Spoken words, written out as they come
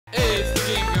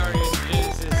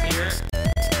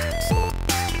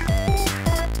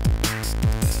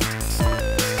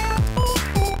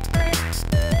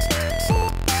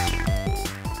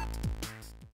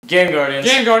GameGuardians.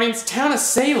 GameGuardians, town of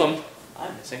Salem.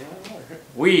 I'm missing one more.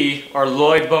 We are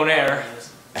Lloyd Bonaire.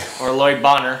 Or Lloyd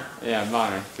Bonner. Yeah,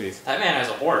 Bonner, please. That man has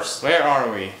a horse. Where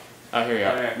are we? Oh, here we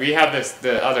are. Right. We have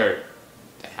the other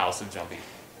house of jumping.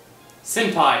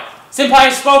 Senpai. Senpai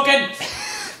has spoken!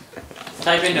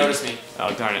 Type in notice me.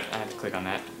 Oh, darn it. I have to click on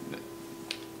that.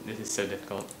 This is so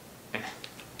difficult.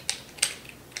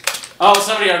 Oh,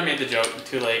 somebody already made the joke.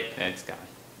 Too late. It's gone.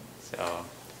 So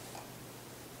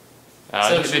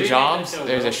So should the we jobs, make that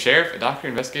there's so a sheriff, a doctor,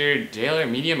 investigator, jailer,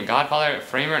 medium, a godfather, a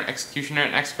framer, an executioner,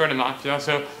 an expert, a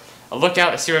mafioso, a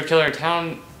lookout, a serial killer, a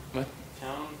town... What?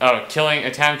 Town? Oh,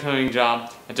 a town killing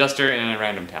job, a duster, and a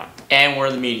random town. And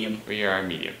we're the medium. We are a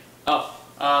medium. Oh,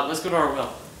 let's go to our will.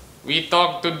 We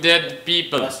talk to dead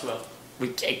people. Last will. We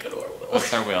can't go to our will.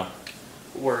 What's our will?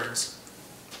 Words.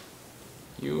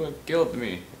 You have killed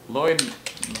me. Lloyd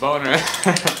Boner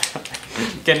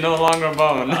can no longer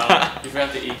bone. You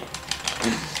forgot to eat.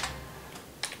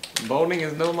 Boning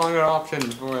is no longer an option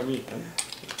for me.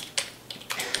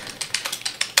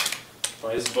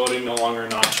 Why is voting no longer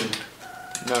an option?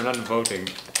 No, not voting.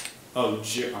 Oh,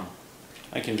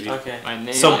 I can read. Okay. My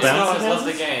name So Jon Snow bounce has left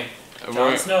the game. Jon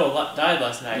We're- Snow died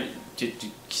last night.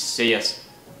 Say yes.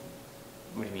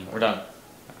 What do you mean? We're done.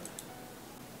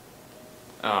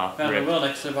 Oh, Found a rip. will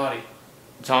next to the body.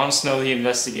 Jon Snow, the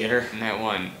investigator. And that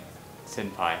one,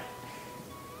 Senpai.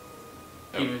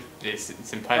 He Oh, was- is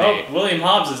Senpai Oh, William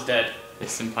Hobbs is dead. the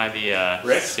Senpai the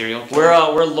Rick? serial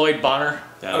killer? We're Lloyd Bonner.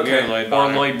 Yeah, Okay. we're Lloyd Or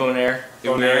Bonner. Lloyd Bonaire.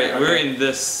 We're in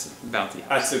this bounty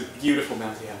house. That's a beautiful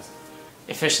bounty house.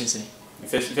 Efficiency.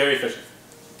 Efficient, very efficient.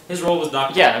 His role was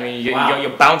Doctor. Yeah, I mean, Wow. you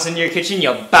bounce into your kitchen,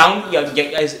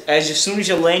 as soon as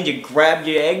you land, you grab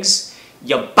your eggs,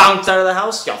 you bounce out of the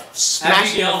house, you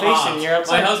smash it in Abigail the face, Hobbs. and you're My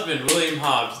outside. husband, William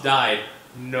Hobbs, died.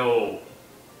 No.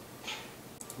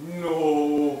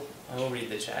 No. I will read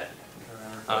the chat.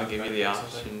 I'll give you the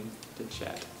option to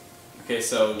chat. Okay,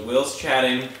 so Will's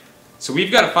chatting. So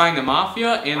we've got to find the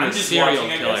mafia and I'm the just serial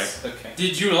watching, I killer. guess. Okay.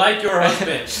 Did you like your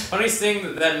husband? Funniest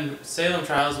thing that in Salem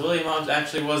trials, William Hobbs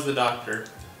actually was the doctor.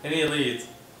 Any leads?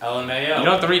 LMAO. You don't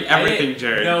have to read everything,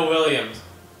 Jared. No Williams.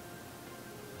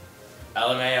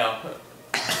 LMAO.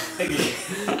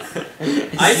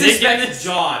 I suspect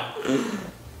John.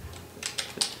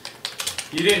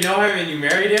 You didn't know him and you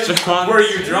married him? John Were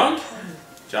you Cena. drunk?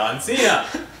 John Cena.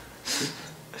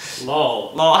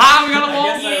 Lol. Lol, how we gonna I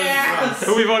vote? guess I was drunk.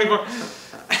 Who are we voting for?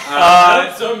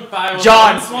 Some guy was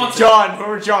John, John,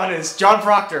 whoever John is. John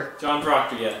Proctor. John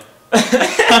Proctor, yeah.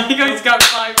 He's got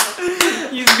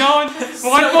 5. He's going.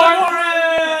 One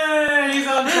more. He's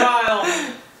on trial.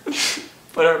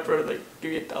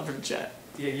 Give me a thumb from chat.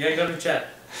 Yeah, you gotta go to chat.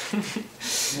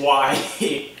 Why?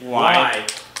 Why?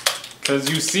 Because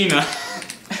you Cena.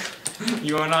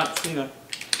 You are not Cena.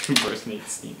 Impersonate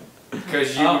Cena.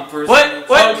 Because you What? personally...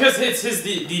 Oh, because it's his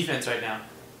defense right now.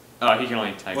 Oh, he can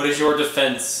only type. What is your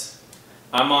defense?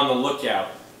 I'm on the lookout.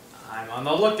 I'm on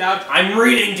the lookout. I'm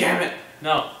reading, damn it!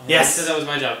 No. Yes. I said that was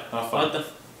my job. Oh, fine. What the?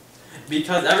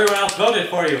 Because everyone else voted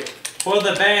for you. For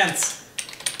the bands.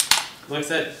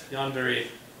 Looks at Yandere.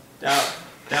 Down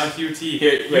QT.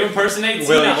 Here, You wait. impersonate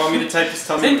Will, Cena. you want me to type? Just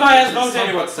tell me. Senpai has Just tell voted.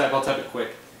 me what to type. I'll type it quick.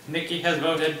 Nikki has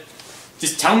voted.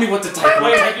 Just tell me what to type.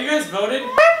 Wait, have you guys voted?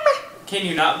 Can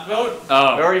you not vote?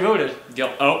 I Oh. already voted.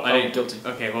 Oh, I Oh, didn't. guilty.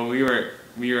 Okay, well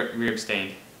we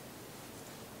abstained.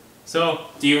 So,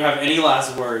 Do you have any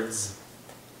last words?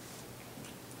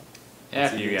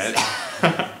 F you guys.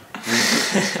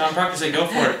 Tom Proctor said go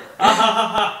for it. Ha ha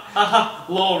ha ha ha.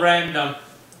 Lol random.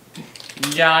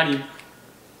 Got him.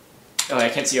 Oh, I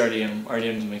can't see RDM.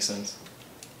 RDM doesn't make sense.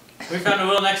 We found a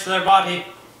will next to their body.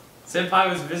 Senpai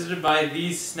was visited by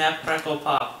these snap crackle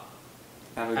pop.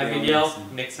 Abigail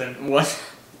Nixon. What?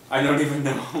 I don't even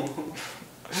know.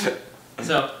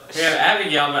 So, we have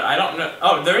Abigail, but I don't know.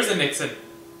 Oh, there is a Nixon.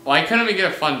 Why couldn't we get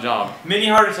a fun job? Mini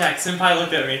heart attack. Senpai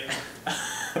looked at me.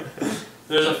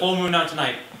 There's a full moon out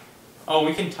tonight. Oh,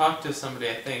 we can talk to somebody,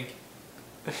 I think.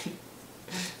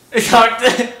 Talk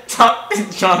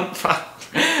to John Proctor.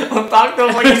 We'll talk to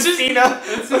him like he's Cena.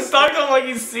 Let's talk to him like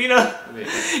he's Cena.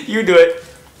 You do it.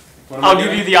 What am I I'll give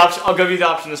doing? you the option. I'll give you the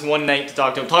option this one night to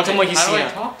talk to him. Talk to him like he's How do I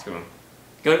Cena. talk to him?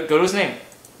 Go to his name.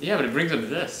 Yeah, but it brings up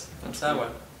this. What's that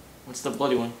one? What's the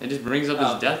bloody one? It just brings up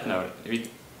Oh. his death note.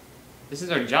 This is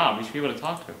our job. We should be able to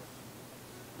talk to him.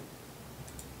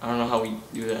 I don't know how we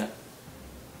do that.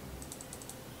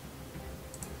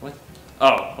 What?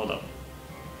 Oh, hold up.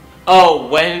 Oh,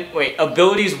 wait.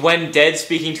 Abilities when dead,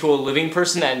 speaking to a living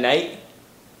person at night.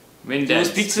 When You dead. will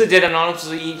speak to the dead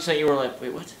anonymously each night. You were like,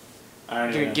 wait, what? I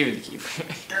don't know. Give me the key.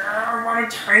 I want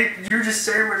to type. You just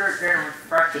say what I'm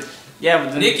infected. Yeah,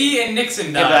 but then, Nikki and Nixon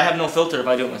yeah, but I died. have no filter if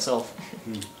I do it myself.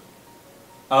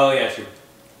 Oh yeah, sure.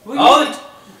 Oh.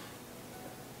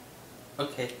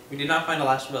 Okay, we did not find the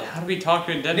last will. How do we talk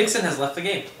to a dead? Nixon has left the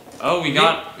game. Oh, we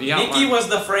got Nikki one. was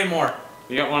the framer.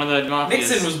 We got one of the mafias.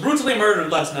 Nixon was brutally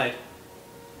murdered last night.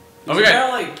 He was Okay.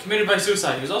 apparently committed by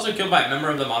suicide. He was also killed by a member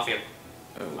of the mafia.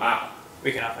 Oh, Wow.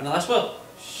 We cannot find the last will.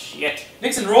 shit.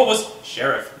 Nixon's role was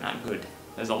sheriff. Not good.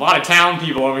 There's a lot of town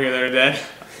people over here that are dead.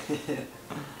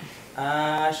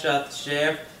 Shot the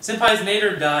sheriff. Senpai's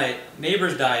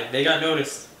neighbors died. They got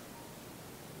noticed.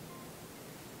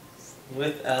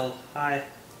 With L. Hi.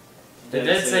 The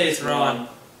dead say it's Ron.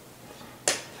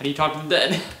 How do you talk to the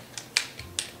dead?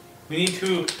 We need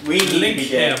to We need to link be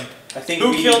him. dead. I think Who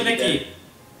we killed need to be Nikki? dead.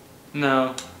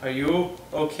 No. Are you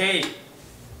okay?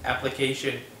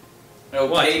 Application.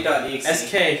 Okay.exe.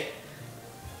 SK.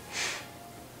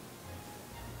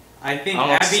 I think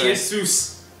I'll Abby say- is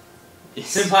Seuss.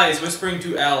 Yes. Senpai is whispering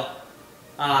to L.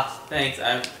 Thanks.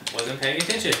 I wasn't paying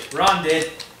attention. Ron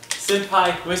did.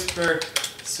 Senpai whisper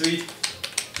sweet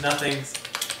nothings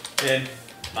in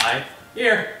my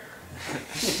ear.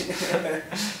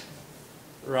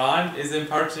 Ron is in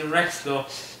Parks and Rec though.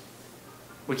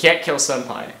 We can't kill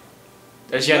Senpai.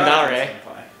 There's Not Yandere.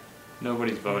 Senpai.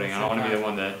 Nobody's voting. I don't want to be the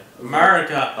one that.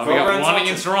 America. Oh, we got Ron's one option.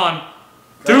 against Ron.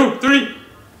 2, 3.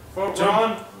 For Jump.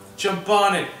 Ron. Jump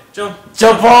on it. Jump.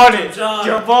 Jump on it! John.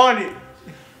 Jump on it!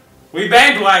 We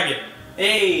bandwagon.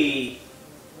 Hey.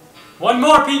 One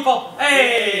more people.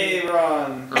 Hey. Hey,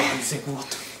 Ron. Ron's like, what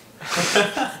the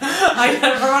I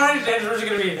got Ron and we're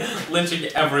gonna be lynching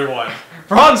everyone.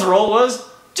 Ron's role was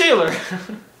jailer.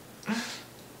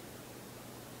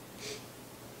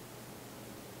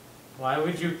 Why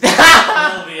would you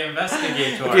kill the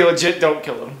investigator? If you legit don't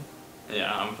kill him.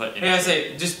 Yeah, I'm putting. Yeah, I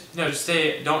say just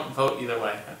stay. Don't vote either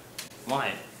way.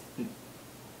 Why?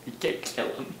 You can't kill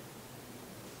him.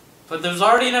 But there's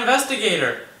already an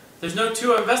investigator. There's no two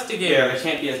Yeah, there investigators.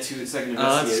 can't be a 2-second Oh,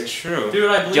 investigator. that's true. Dude,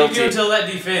 I believe Guilty. you until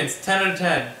that defense. 10 out of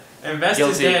 10. Invest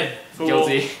is Guilty. dead. Fool.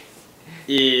 Guilty.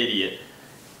 Idiot.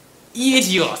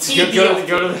 Idiot.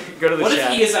 Go to the What if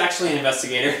chat. he is actually an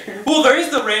investigator? Well, there is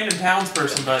the random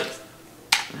townsperson, but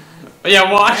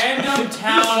Yeah, watch. Random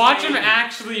town Watch him maybe.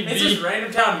 actually it's be just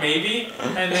random town maybe,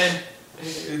 and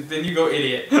then you go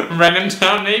idiot. random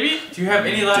town, maybe. Do you have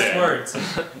any last Dead. words?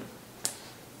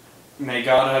 May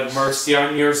God have mercy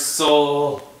on your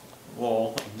soul.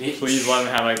 Well, please let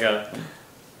him have like a.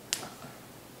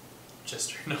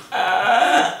 Jester, no.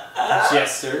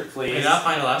 Jester, Did please. not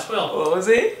find a last will. What was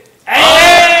he?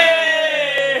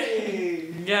 Hey!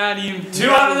 Got him. 2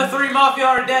 out of the 3 mafia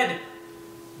are dead.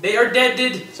 They are dead.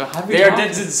 So how do we They are talk?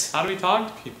 dead. How do we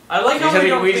talk to people? I like how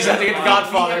We just have to get the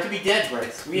Godfather. We have to be dead,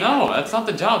 Bryce. No, that's not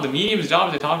the job. The medium's job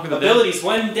is to talk to the dead. Abilities,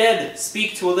 when dead,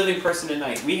 speak to a living person at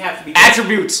night. We have to be dead.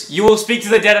 Attributes. You will speak to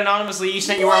the dead anonymously each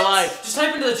night you are alive. Just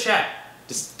type into the chat.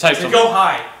 Just type To something. go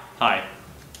high. Hi.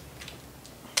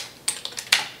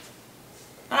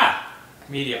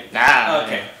 Medium. Nah.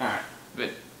 Okay, alright. But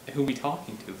who we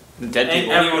talking to? The dead And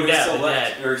people. everyone Who's dead. still the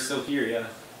left, dead. or still here, yeah.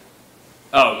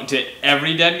 Oh, to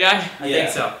every dead guy? I Yeah.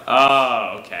 think so.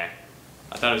 Oh, okay.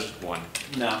 I thought it was just one.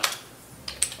 No.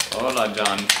 Hola,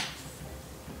 John.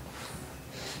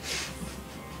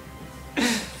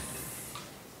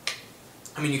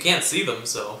 I mean, you can't see them,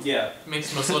 so Yeah. it makes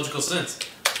the most logical sense.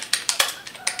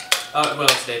 Oh, well,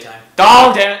 it's daytime.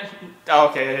 Oh, damn it. Oh,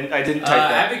 okay, I didn't type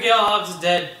that. Abigail Hobbs is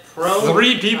dead. Pro.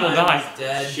 3 people Time died. is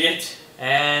dead. Shit.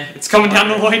 And It's coming down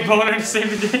to Lloyd Boner to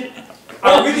save the day.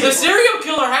 oh, the serial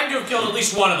killer had to have killed at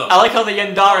least one of them. I like how the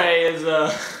Yandere is,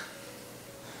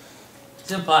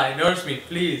 Senpai, notice me,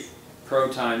 please. Pro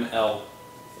time L.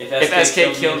 If SK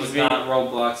kills kills me, it was me. not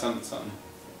Roblox something something.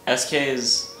 SK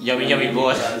is yummy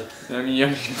blood.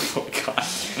 Yummy. Oh, God.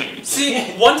 See,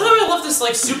 one time I left this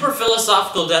like super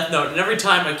philosophical death note, and every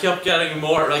time I kept getting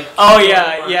more like. Oh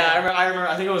yeah, yeah. I remember.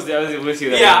 I think I was with you.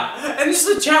 That Yeah, and just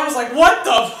the chat was like, "What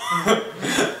the?"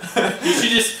 You should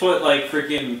just put like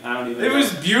freaking, I don't even It know.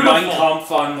 was beautiful. Mein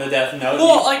Kampf on the death note.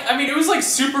 Well, like I mean, it was like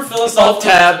super philosophical.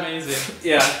 Alt-tab. It was amazing.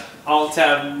 Yeah. Alt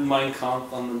tab Mein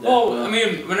Kampf on the death Well, note. I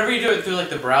mean, whenever you do it through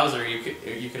like the browser, you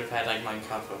could have had like Mein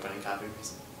Kampf open and copy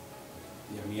paste.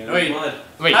 Yummy Wait. blood.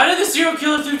 Wait. How did the serial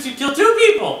killer kill 2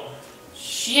 people?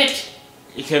 Shit.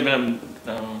 It could have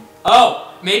been.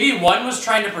 Oh, maybe one was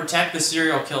trying to protect the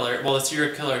serial killer. Well, the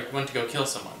serial killer went to go kill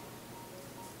someone.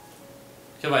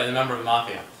 Killed by the member of the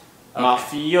mafia.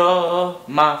 Okay.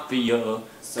 Mafia.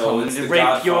 So Come it's to the rape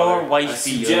Godfather. your I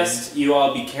wifey. suggest you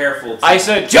all be careful. I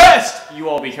suggest you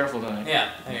all be careful tonight. Yeah,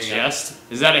 there you go. Just?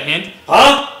 Is that a hint?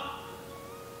 Huh?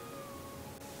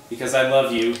 Because I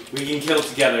love you. We can kill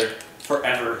together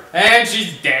forever. And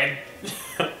she's dead.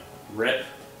 Rip.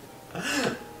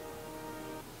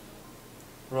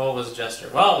 Roll was Jester.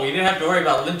 Well, we didn't have to worry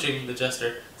about lynching the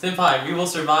Jester. Senpai, we will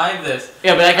survive this.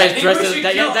 Yeah, but that I guy's think dressed we as should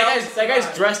that kill guy's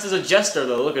L. dressed as a jester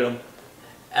though. Look at him.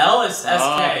 L is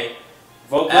SK.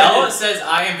 Vote L Brendan. says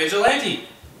I am vigilante.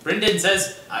 Brendan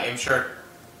says I am sure.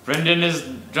 Brendan is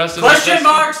dressed as Question a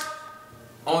marks!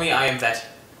 Only I am vet.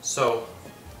 So,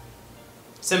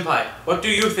 Senpai, what do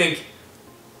you think?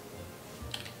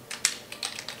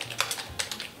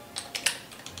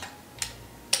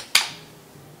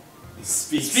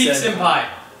 Speak Senpai.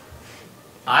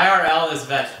 IRL is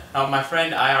vet. Oh, my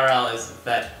friend IRL is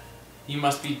vet. You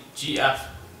must be GF.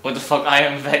 What the fuck? I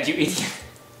am vet, you idiot.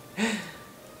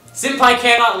 Senpai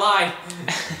cannot lie.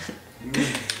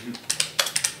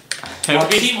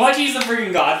 What he's the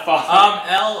freaking godfather?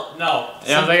 L, no.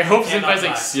 Yeah, I was like, I hope cannot Senpai's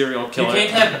like lie. serial You killer.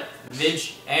 can't have Vig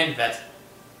and vet.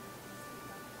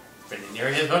 Brendan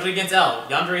Urie has voted against L.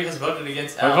 Yandere has voted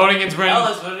against L. We're voting against L Brendan.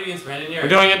 has voted against Brendan Urie. We're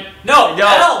doing it. No, No,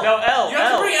 L! no, L. You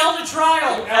have to bring L to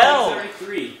trial! L. He's already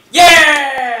 3.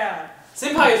 Yeah!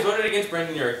 Senpai has voted against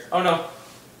Brendan Urie. Oh no.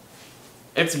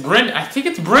 It's Brendan. I think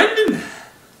it's Brendan.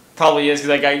 Probably is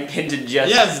because that guy hinted jest.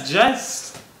 Yes,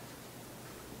 just.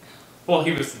 Well,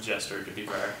 he was the jester, to be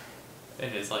fair. In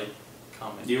his, like,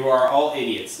 comment. You are all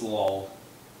idiots, lol.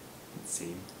 Let's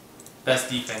see. Best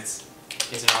defense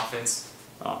is an offense.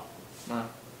 Oh.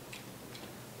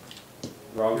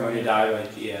 We're all going to die by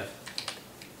GF.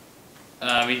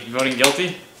 We voting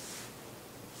guilty?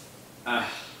 I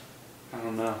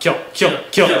don't know. Kill. Kill.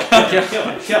 The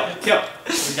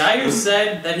guy who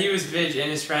said that he was Vig and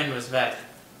his friend was vet.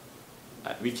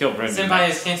 We killed Brendan. Senpai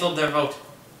has cancelled their vote.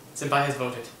 Senpai has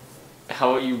voted.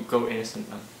 How about you go innocent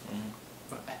then?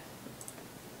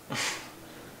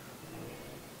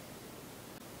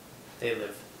 They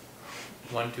live.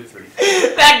 1, 2, 3.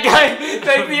 That guy!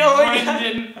 That's the only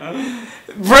guy!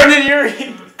 Brendan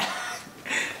Urie!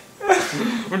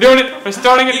 We're doing it. We're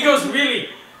starting it. He goes, really?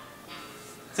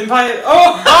 Senpai.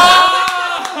 Oh!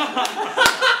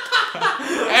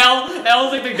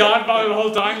 L's like the godfather the whole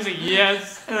time. He's like,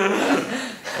 yes.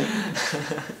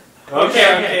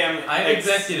 Okay. I'm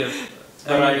executive.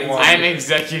 I'm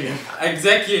executive.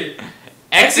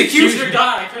 Executioner.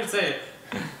 God, I couldn't say it.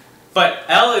 But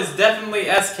L is definitely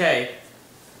SK.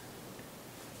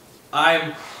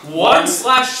 I'm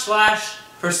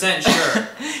 1// sure.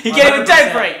 He can't even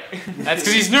type right! That's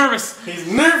because he's nervous. He's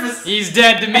nervous. He's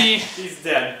dead to me. He's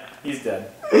dead. He's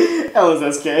dead. L is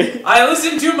SK. I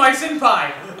listen to my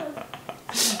senpai.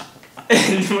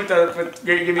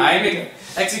 Give me. I'm an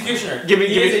executioner. Give me-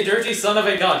 he give is me- a dirty son of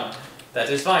a gun. That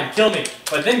is fine. Kill me.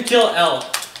 But then kill L.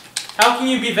 How can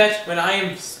you be vet when I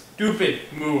am stupid?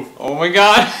 Move. Oh my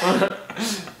god.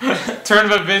 Turn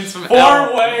of events from 4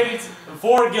 L. ways,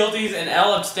 4 guilties, and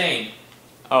L abstain.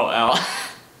 Oh, L.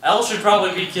 L should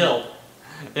probably be killed.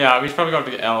 Yeah, we should probably go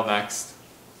to L next.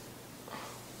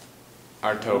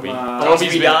 Our Toby. Toby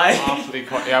been die? awfully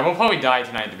quiet. Yeah, we'll probably die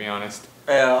tonight, to be honest.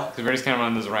 Yeah. Because we're just kind of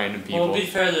one of those random people. Well, to be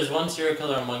fair, there's 1 serial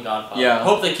killer and 1 godfather. Yeah.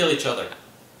 Hope they kill each other.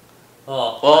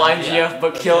 Oh. Well, I'm yeah. GF,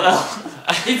 but kill L.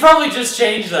 He probably just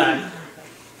changed that.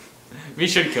 We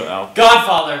should kill L.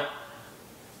 Godfather.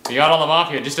 We got all the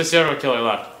mafia, just a serial killer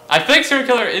left. I think serial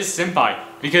killer is Senpai.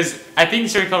 Because I think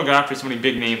serial killer got after somebody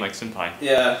big name like Senpai.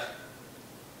 Yeah.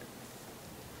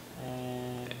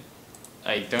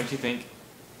 Like, don't you think?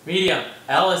 Medium.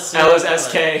 L is L is serial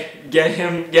SK. killer. Get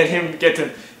him, get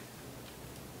him.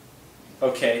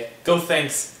 Okay. Go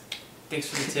thanks. Thanks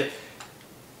for the tip.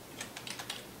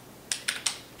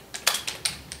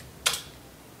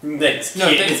 Thanks. No,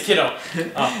 kid. thanks, kiddo.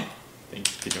 Oh.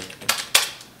 Thanks, kiddo.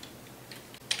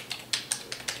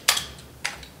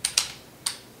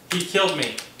 He killed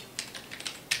me.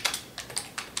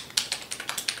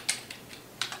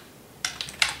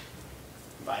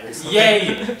 Virus.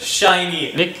 Yay!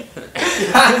 Shiny. Nick?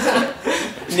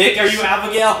 Nick, are you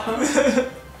Abigail?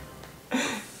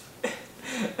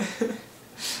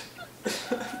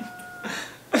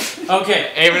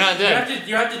 Okay. Hey, we're not dead.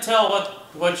 You have to tell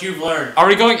what you've learned. Are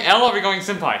we going L or are we going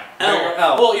Senpai?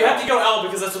 L. Well, you have to go L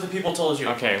because that's what the people told you.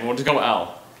 Okay, we'll just go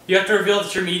L. You have to reveal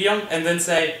that you're medium and then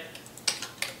say,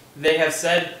 they have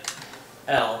said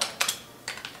L.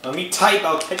 Let me type.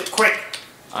 I'll type it quick.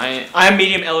 I'm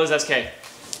medium, L is SK.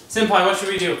 Senpai, what should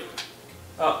we do?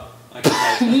 Oh. I can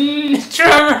type.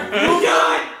 Trevor! Oh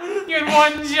God! You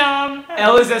had one job!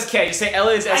 L is SK. Just say L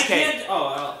is SK. I can't.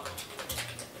 Oh, L.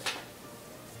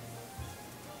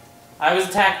 I was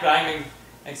attacked, but I'm an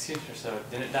executioner, so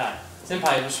it didn't die.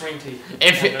 Senpai, what's ring to you?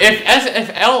 If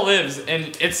L lives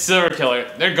and it's serial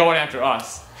killer, they're going after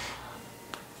us.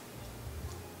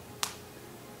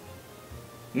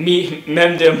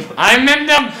 Memmed him. I memmed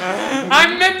him! I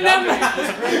memmed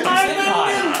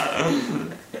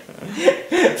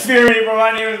him! Fear me, bro.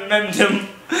 My name is memmed him.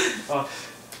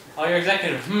 Oh, you're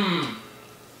executive.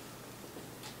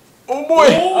 Oh boy.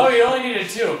 Oh, you only needed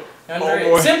 2. Yandere.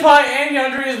 boy. Senpai and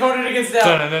Yandere has voted against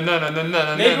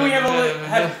L. Maybe we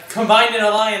have combined an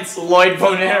alliance. Lloyd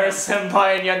Bonaire,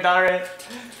 Senpai, and Yandere.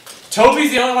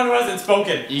 Toby's the only one who hasn't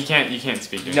spoken. You can't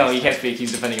speak. No, he can't speak.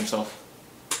 He's defending himself.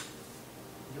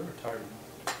 You're retarded.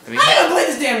 I haven't played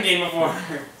this damn game before.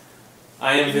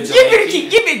 I am Give vigilante.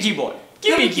 me a keyboard.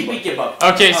 Give me a keyboard.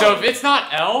 Okay, so if it's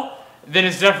not L, then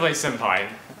it's definitely Senpai.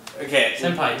 Okay.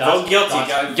 Senpai, Vote guilty,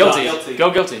 guys. Guilty. Guilty.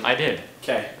 Go guilty. I did.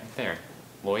 Okay. There.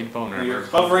 Lloyd Boner. You're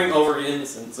hovering over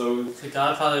innocent, so. The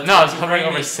Godfather. No, it's hovering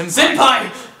over Senpai.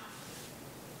 Senpai!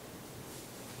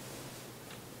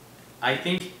 I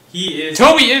think he is.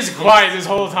 Toby is quiet this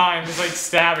whole time, just like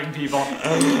stabbing people.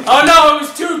 Oh no, it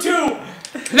was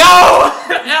 2-2! No!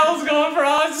 L's going for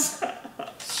us!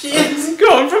 Shit.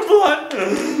 Going for blood!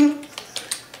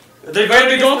 They're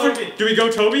Wait, going go for for, do we go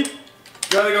Toby?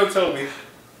 Gotta go, Toby.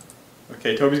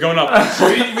 Okay, Toby's going up.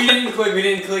 we didn't click. We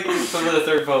didn't click for the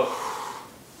third vote.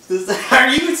 Are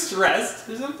you stressed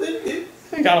or something?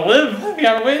 I gotta live. I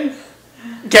gotta win.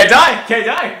 Can't die. Can't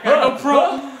die. Oh,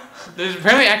 pro. There's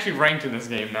apparently actually ranked in this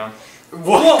game now.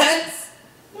 What?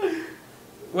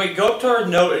 Wait, go up to our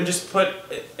note and just put,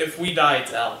 if we die,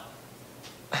 it's L.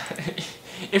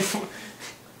 If.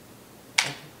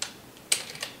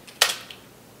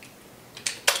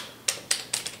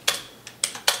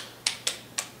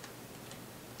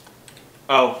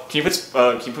 Oh, can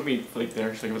you put me like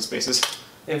there so I can put spaces?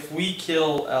 If we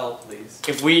kill L, please.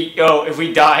 If we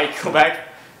die, go back.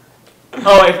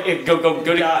 Oh, if go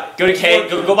to K,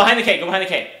 go behind the K, go behind the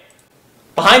K.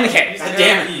 Behind the K. God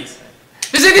damn it.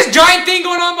 There's like this giant thing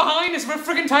going on behind us. We're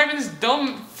freaking typing this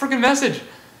dumb freaking message.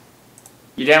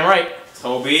 You damn right.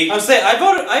 Toby. I'm saying,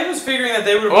 I was figuring that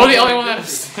they would have Oh, the only one that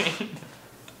abstained.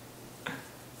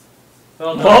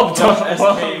 Well, Well done.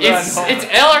 It's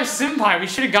L or Senpai. We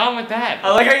should have gone with that.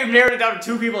 I like how you've narrowed it down to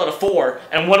 2 people out of 4,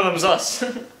 and one of them's us.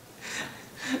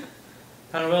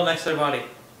 Found a will next to their body.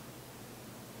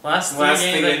 Last thing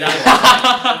game they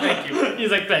that died. Thank you. He's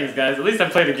like, thanks guys. At least I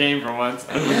played a game for once.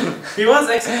 He was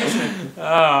execution.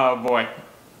 Oh boy.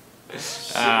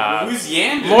 Who's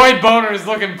Yander? Lloyd Boner is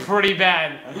looking pretty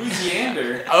bad. Who's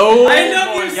Yander? Oh, I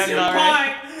love boy, you,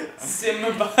 Yandere.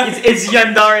 Senpai. It's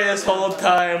Yandere this whole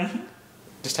time.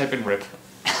 Just type in RIP.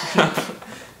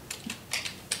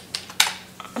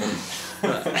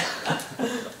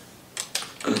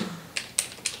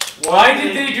 Why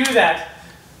did they do that?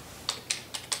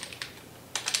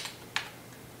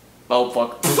 Oh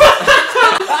fuck.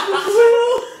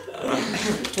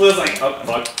 Will's like, oh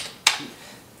fuck.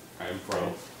 I'm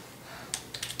pro.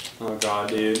 Oh god,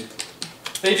 dude.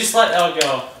 They just let L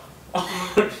go.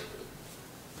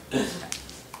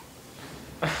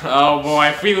 Oh boy,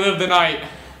 if we live the night.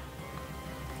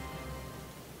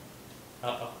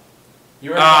 Uh-oh.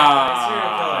 You are a serial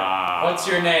killer. What's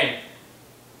your name?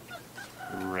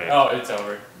 RIP. Oh, it's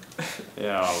over.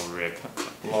 Yeah, RIP.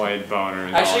 Lloyd Boner.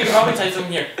 is Actually, you can all- probably type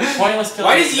something here. Pointless killer.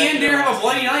 Why does Yander have a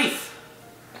bloody knife?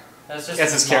 That's just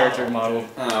That's his character model.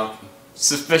 Oh.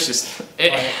 Suspicious.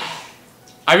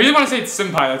 I really want to say it's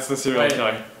Senpai that's the serial Wait.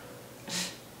 killer.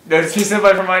 No, it's me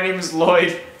somebody for my name is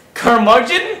Lloyd.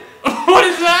 Curmudgeon? What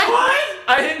is that?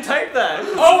 I didn't type that.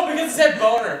 Oh, because it said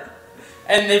boner.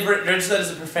 And they've registered that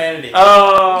as a profanity.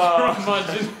 Oh.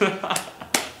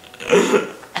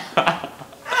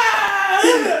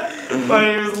 My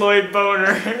name is Lloyd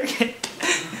Boner.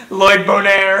 Lloyd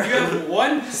Bonaire. You have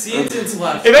one sentence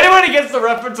left. If anyone gets the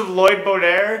reference of Lloyd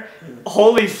Bonaire,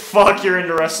 holy fuck, you're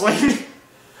into wrestling.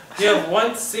 You have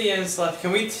one sentence left.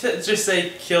 Can we just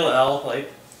say kill L?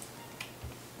 Like.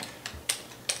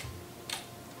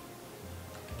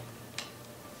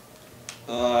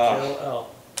 Kill L.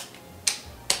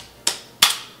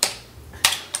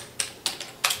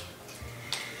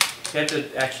 You have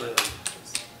to actually.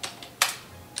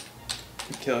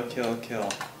 Kill.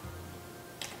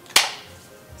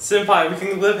 Senpai, we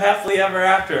can live happily ever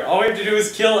after. All we have to do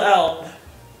is kill L.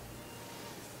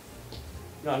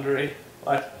 Yandere.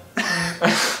 What?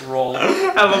 Roll.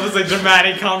 I love this like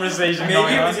dramatic conversation Maybe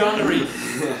going it on. was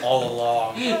Yandere all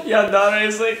along. Yandere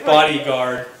is like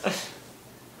Bodyguard.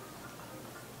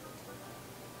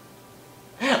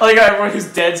 I like how everyone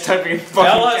who's dead's typing in fucking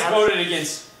L has caps. voted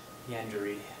against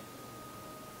Yandere.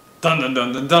 Dun dun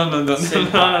dun dun dun dun dun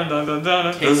Senpai. dun dun dun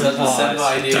dun. Case of That's a pause.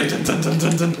 Senpai, dude. Dun dun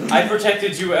dun dun dun. I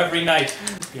protected you every night.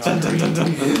 Dun dun dun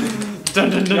dun. Dun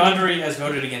dun dun. Yandere has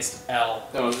voted against L.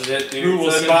 That was it, dude. Who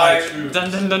will Senpai. Senpai choose? Dun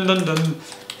dun dun dun dun.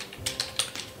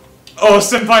 Oh,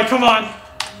 Senpai, come on!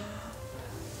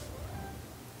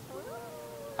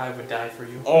 I would die for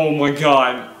you. Oh my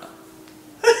god.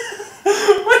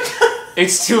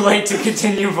 It's too late to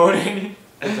continue voting.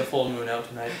 There's a full moon out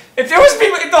tonight. If there was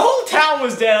people, if the whole town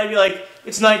was dead, I'd be like,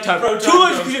 it's nighttime. Bro, Too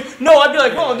late. No, I'd be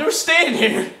like, oh, they're staying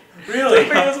here. Really?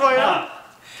 That's why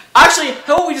actually,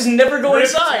 how about we just never go Rip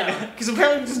inside? town. Because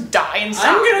apparently we just die inside.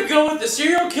 I'm gonna go with the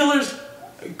serial killers.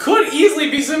 Could easily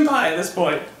be Senpai at this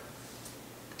point.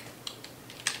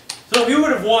 So he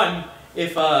would have won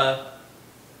if Oh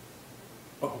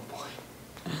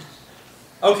boy.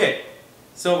 Okay,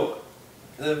 so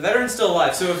the veteran's still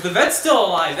alive. So if the vet's still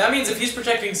alive, that means if he's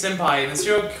protecting Senpai and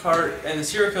the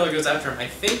serial killer goes after him, I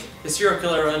think the serial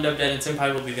killer will end up dead and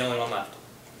Senpai will be the only one left.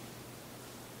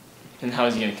 And how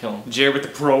is he gonna kill him? Jared with the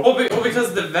pro. Well,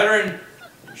 because the veteran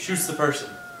shoots the person.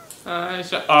 Oh.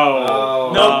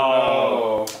 Oh.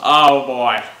 No. Oh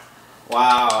boy.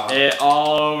 Wow. It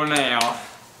all over now.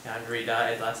 Andre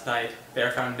died last night. They were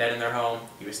found dead in their home.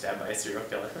 He was stabbed by a serial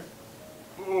killer.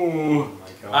 Ooh. Oh my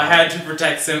god. I had to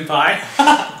protect Senpai.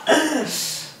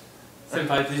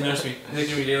 Senpai, please notice me.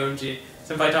 Listen to me, OMG.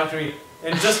 Senpai, talk to me.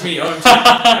 And just me, OMG.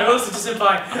 I will listen to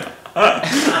Senpai.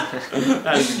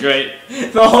 That's great.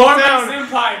 The whole town.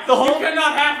 Senpai, The whole- you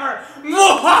cannot have her.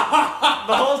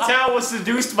 The whole town was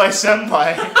seduced by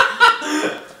Senpai.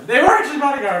 They were actually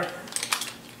bodyguard.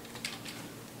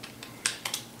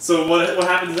 So what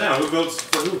happens now? Who votes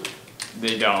for who?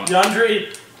 They don't.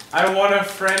 Yandri, I want to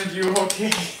friend you, okay?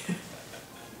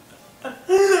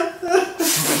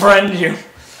 Friend you.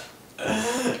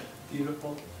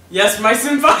 Beautiful. Yes, my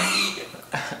Senpai.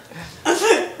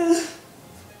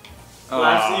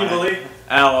 Laughs evilly.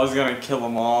 Al was gonna kill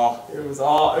them all. It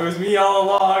was me all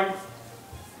along.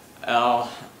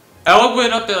 Al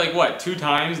went up there like what, 2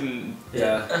 times and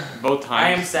Yeah. both times. I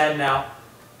am sad now.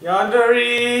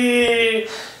 Yandere!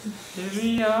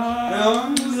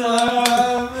 Arms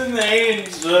of an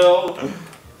angel.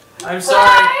 I'm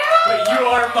sorry, but you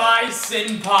are my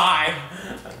Senpai.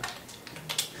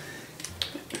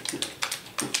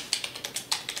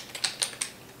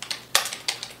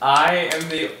 I am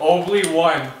the only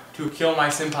one to kill my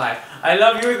Senpai. I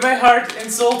love you with my heart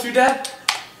and soul to death.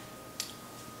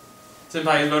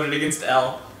 Senpai has voted against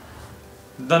L.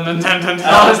 Dun, dun, dun, dun, dun.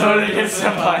 I was voting against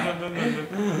Senpai.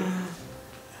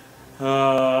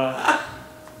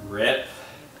 Rip.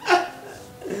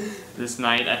 This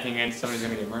night, I think somebody's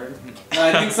gonna get murdered.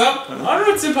 I think so. I don't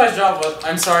know what Senpai's job was.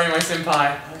 I'm sorry, my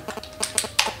Senpai.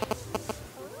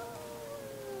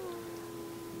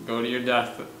 Go to your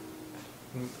death.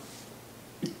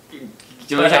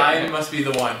 But I must be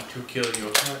the one to kill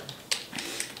you.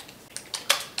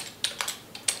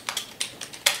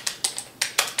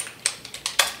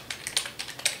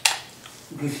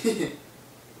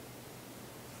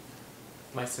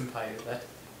 My Senpai did that.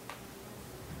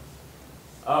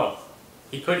 Oh.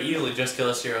 He could easily just kill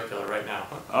a serial killer right now.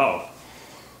 Oh.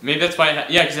 Maybe that's why.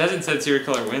 Yeah, because it hasn't said serial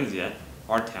killer wins yet.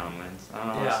 Our town wins. I don't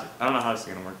know. Yeah. I don't know how this is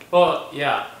gonna work. Well,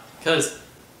 yeah, because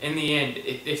in the end,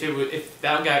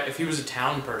 if he was a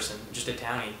town person, just a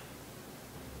townie,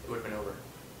 it would have been over.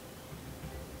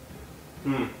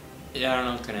 Yeah, I don't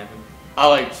know what's gonna happen. I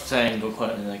like saying go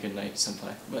quietly like a night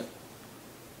Senpai, but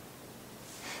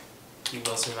You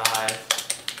will survive.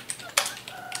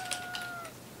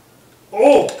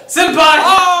 Oh! Senpai!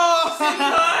 Oh!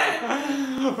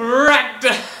 Senpai! Wrecked!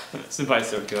 Senpai's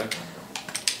so killer.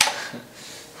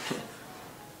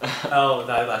 Oh,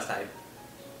 died last night.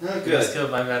 Oh, He was good.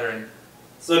 killed by veteran.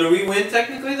 So do we win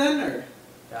technically then, or?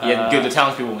 yeah, good. The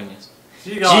townspeople win, yes.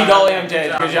 Gee Gee golly, I'm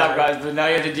dead. Good job, guys. But now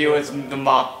you have to deal with the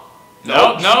mob.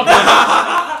 Nope, nope.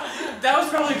 That was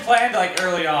probably planned like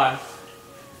early on.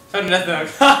 Found nothing.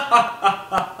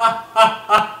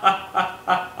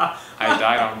 I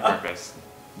died on purpose.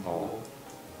 Lol.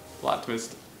 Plot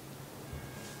twist.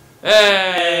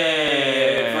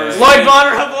 Hey! First- Lloyd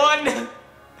Bonner have won.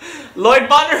 Lloyd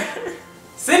Bonner.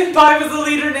 Senpai was the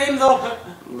leader name though.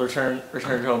 Return to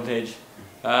homepage.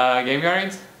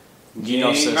 GameGuardians?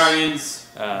 Genosis.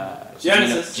 GameGuardians. Uh,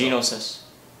 Genesis. Genosis.